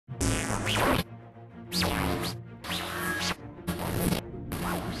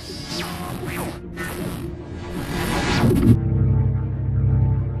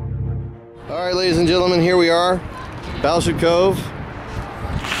Alright, ladies and gentlemen, here we are, Battleship Cove.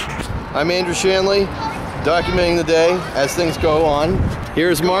 I'm Andrew Shanley, documenting the day as things go on.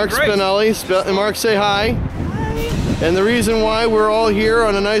 Here's Mark Spinelli. Mark, say hi. Hi. And the reason why we're all here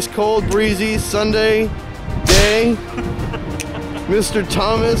on a nice, cold, breezy Sunday day, Mr.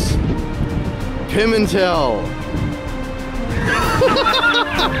 Thomas Pimentel.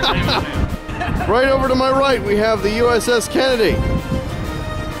 Right over to my right, we have the USS Kennedy.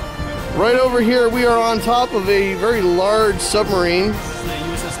 Right over here, we are on top of a very large submarine. The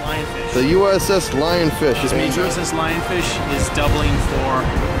USS Lionfish. The USS Lionfish. The USS Lionfish is doubling for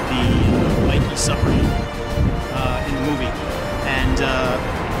the Mikey submarine in the movie. And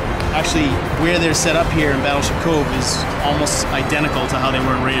actually, where they're set up here in Battleship Cove is almost identical to how they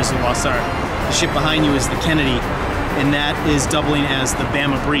were in Raiders of the Lost Ark. The ship behind you is the Kennedy, and that is doubling as the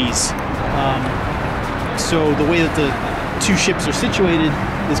Bama Breeze. So the way that the two ships are situated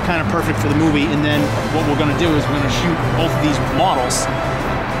is kind of perfect for the movie, and then what we're going to do is we're going to shoot both of these models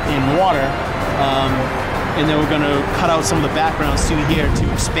in water, and then we're going to cut out some of the backgrounds through here to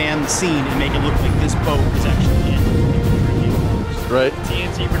expand the scene and make it look like this boat is actually in. Right.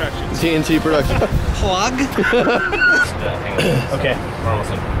 TNT Productions. TNT Productions. Plug? Okay. We're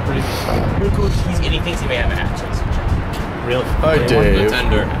almost done. He thinks he may have hatches. Really? Hi, Dave. The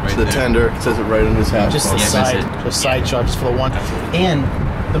tender. Right the there. tender. It says it right on his hat. Just the side shot, just for the one. And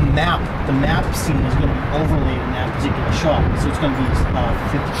the map scene is going to be overlaid in that particular shot, so it's going to be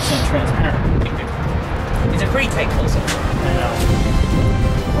 50% transparent. It's a pretty tight close-up. I know.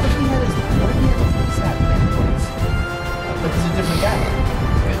 What if he had his face at backwards? Like he's a different guy.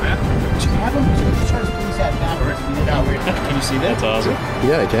 Have him turn his police hat backwards. Can you see that? That's awesome.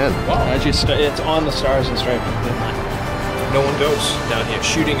 Yeah, I can. Wow. It's on the Stars and Stripes. No one goes down here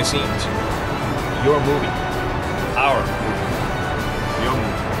shooting a scene. Your movie. Our movie. Your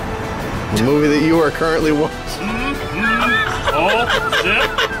movie. The movie that you are currently watching. Oh, shit.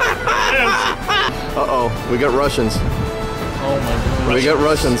 Uh-oh, we got Russians. Oh my god. We got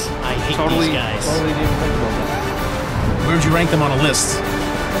Russians. I hate these guys. Where would you rank them on a list?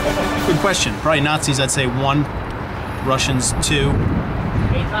 Good question. Probably Nazis, I'd say 1. Russians, 2.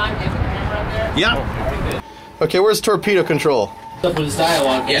 Yeah. Okay, where's torpedo control? Up with his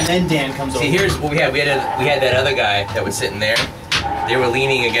dialogue, Yeah. and then Dan comes over. See, here's what we had. We had that other guy that was sitting there. They were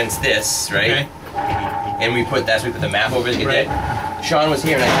leaning against this, right? Okay. And we put the map over the right. Sean was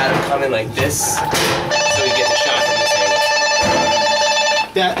here, and I had him come in like this, so we get the shot from this angle.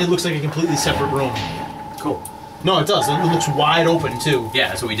 That it looks like a completely separate room. Cool. No, it does. It looks wide open too. Yeah,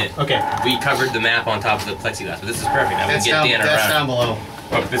 that's what we did. Okay. We covered the map on top of the plexiglass, but this is perfect. Now we can get Dan That's around. down below.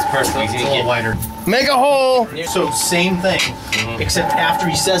 Oh, this is perfect. It's a little wider. Make a hole! So same thing, except after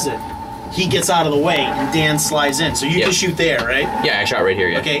he says it, he gets out of the way and Dan slides in. So you just shoot there, right? Yeah, I shot right here.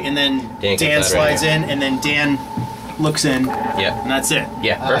 Yeah. Okay, and then Dan Dan comes out right slides in, and then Dan looks in, Yeah. and that's it.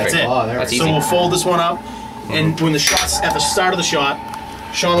 Yeah. Perfect. That's it. Oh, there That's we easy. So we'll fold this one up, and when the shot's at the start of the shot,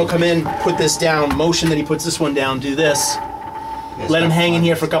 Sean will come in, put this down, motion that he puts this one down, do this, let him hang in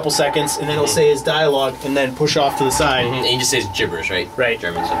here for a couple seconds, and then he'll say his dialogue, and then push off to the side. And he just says gibberish, right? Right.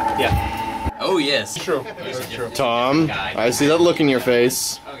 German stuff. Yeah. Oh yes. True. Tom, I see that look in your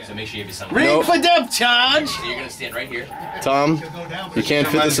face. So make sure you have some. Ring Nope. for depth charge! So you're gonna stand right here. Tom, you can't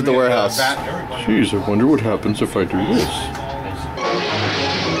fit this at the warehouse. Jeez, I wonder what happens if I do this.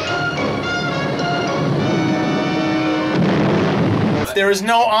 There is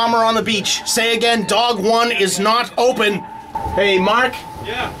no armor on the beach. Say again, dog 1 is not open. Hey, Mark.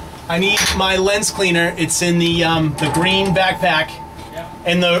 Yeah. I need my lens cleaner. It's in the green backpack. Yeah.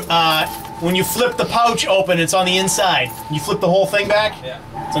 And the when you flip the pouch open, it's on the inside. You flip the whole thing back? Yeah.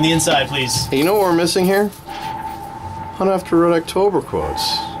 It's on the inside, please. Hey, you know what we're missing here? Hunt After Red October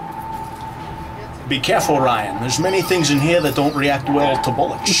quotes. Be careful, Ryan. There's many things in here that don't react well to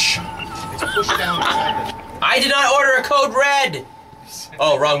bullets. Push it down. I did not order a code red.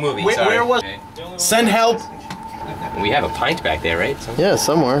 Oh, wrong movie. Sorry. Where was? Send help. We have a pint back there, right? Yeah,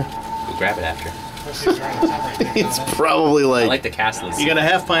 somewhere. We'll grab it after. It's probably I like... like the castless. You got a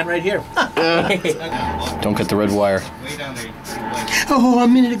half pint right here. Don't cut the red wire. Way down there. Oh, a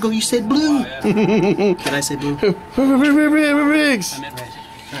minute ago you said blue. Did I say blue? I Riggs. meant red.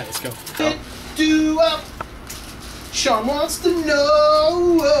 All right, let's go. Do up. Sean wants to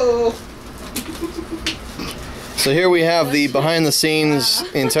know. So here we have the behind-the-scenes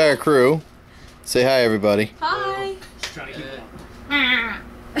entire crew. Say hi, everybody. Hi.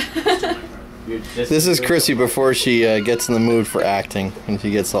 This is Chrissy before she gets in the mood for acting, and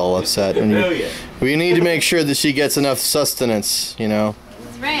she gets all upset. And we need to make sure that she gets enough sustenance, you know.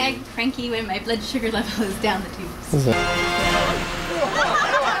 That's right, I get cranky when my blood sugar level is down the tubes.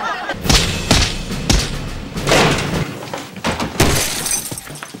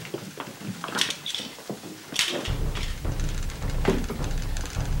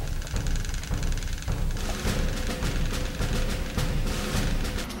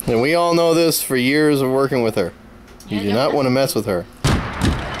 And we all know this for years of working with her. You do not want to mess with her.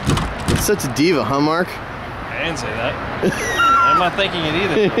 It's such a diva, huh, Mark? I didn't say that. I'm not thinking it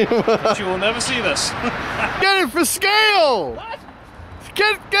either. But you will never see this. Get it for scale! What?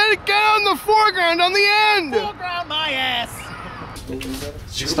 Get on the foreground, on the end! Foreground my ass!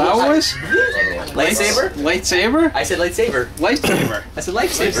 Star Wars? Lightsaber? Lightsaber? I said lightsaber. Lightsaber. I said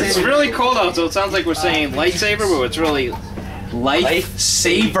lightsaber. It's really cold out, so it sounds like we're saying lightsaber, but it's really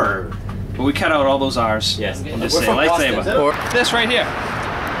lifesaver. But we cut out all those R's. Yes. And just We're say from lightsaber. Boston. Or this right here.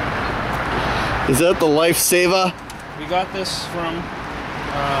 Is that the lifesaver? We got this from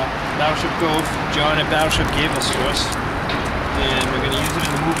Battleship Cove. John at Battleship gave this to us. And we're going to use it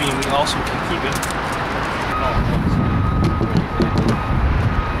in the movie, and we also can keep it.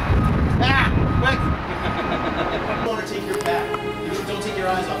 Don't want to take your back. Don't take your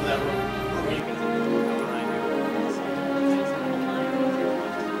eyes off of that rope.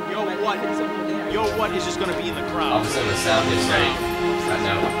 Yo, what is just going to be in the crowd? All of a sudden the sound gets ready. Not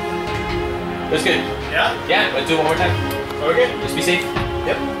now. That's good. Yeah? Yeah, let's do it one more time. Okay. Just be safe.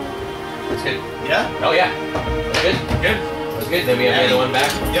 Yep. That's good. Yeah? Oh yeah. That's good. Good. That's good. Then we have the other one back.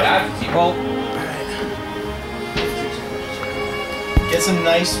 Yep. Yeah, keep roll. Get some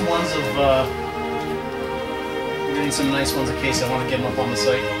nice ones of, we're getting some nice ones in case I want to get them up on the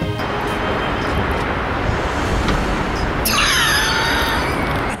site.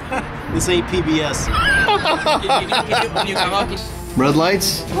 This ain't PBS. Red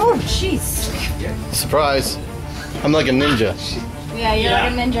lights? Oh, jeez. Surprise. I'm like a ninja. Yeah, you're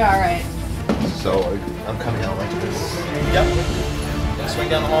like a ninja, alright. So, I'm coming out like this. Yep. Swing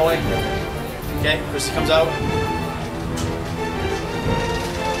down the hallway. Okay, Chrissy comes out.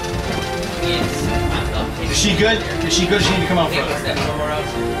 Is she good? Is she good? She need to come out further.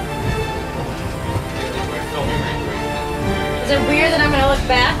 Is it weird that I'm gonna look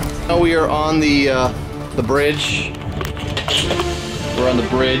back? now we are on the bridge. We're on the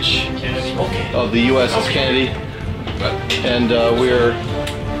bridge of the USS Kennedy. And we're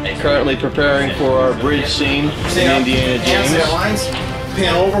currently preparing for our bridge scene in Indiana James. Lines.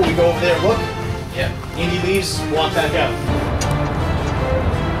 Pan over, we go over there, look. Yeah. Indy leaves, walk back out.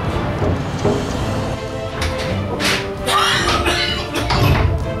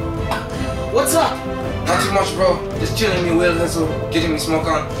 What's up? Not too much, bro. Just chilling me, wheels and so getting me smoke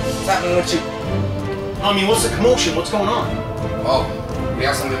on. What's happening with you? I mean, what's the commotion? What's going on? Oh, we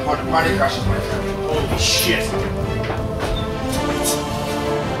have some important party crashes, my friend. Holy shit.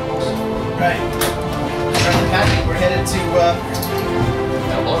 Right. Patrick, we're headed to,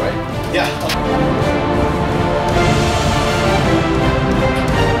 All right. yeah.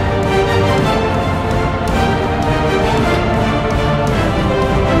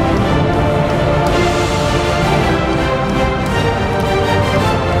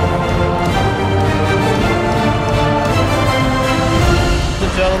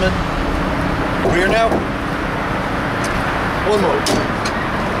 Gentlemen, we are now one more.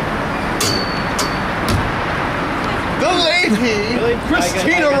 The lady,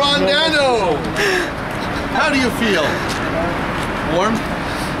 Christina Rondano. How do you feel? Warm?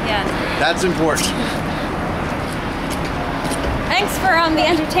 Yeah. That's important. Thanks for the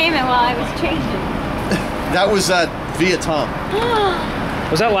entertainment while I was changing. That was via Tom.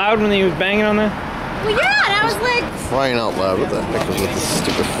 Was that loud when he was banging on there? Well, yeah, that was like... Crying out loud with that because with this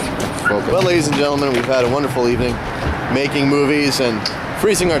stupid focus. Well, ladies and gentlemen, we've had a wonderful evening making movies and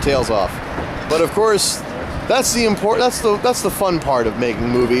freezing our tails off. But of course, that's the that's the fun part of making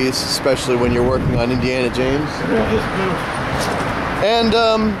movies, especially when you're working on Indiana James. And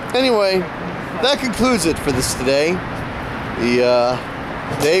anyway, that concludes it for this today. The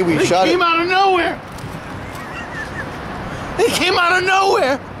day we shot it. Came out of nowhere! They came out of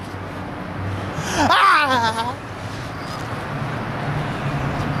nowhere! Ah!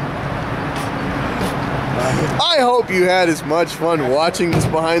 I hope you had as much fun watching this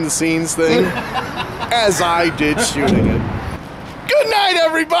behind the scenes thing as I did shooting it. Good night,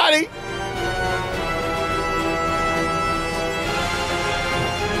 everybody!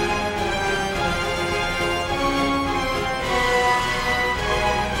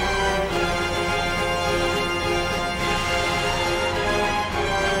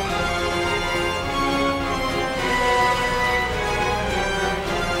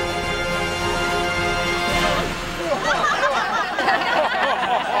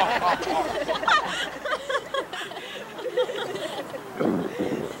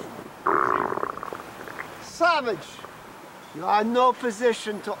 Savage, you are in no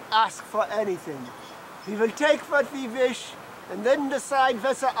position to ask for anything. We will take what we wish and then decide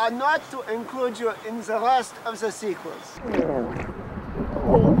whether or not to include you in the rest of the sequels. The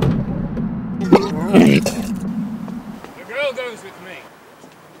girl goes with me.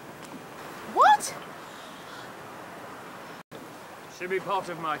 What? She'll be part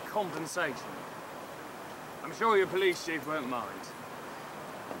of my compensation. I'm sure your police chief won't mind.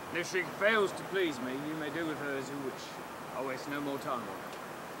 And if she fails to please me, you may do with her as you wish. I'll waste no more time on her.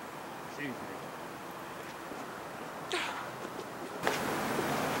 She's me.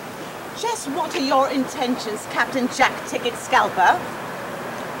 Just what are your intentions, Captain Jack Ticket Scalper?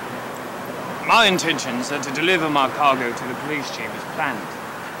 My intentions are to deliver my cargo to the police chief as planned,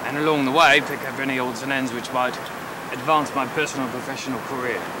 and along the way pick up any odds and ends which might advance my personal and professional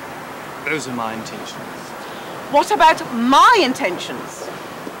career. Those are my intentions. What about my intentions?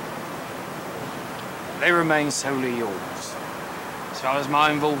 They remain solely yours. As far as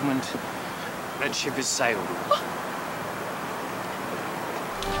my involvement, that ship has sailed.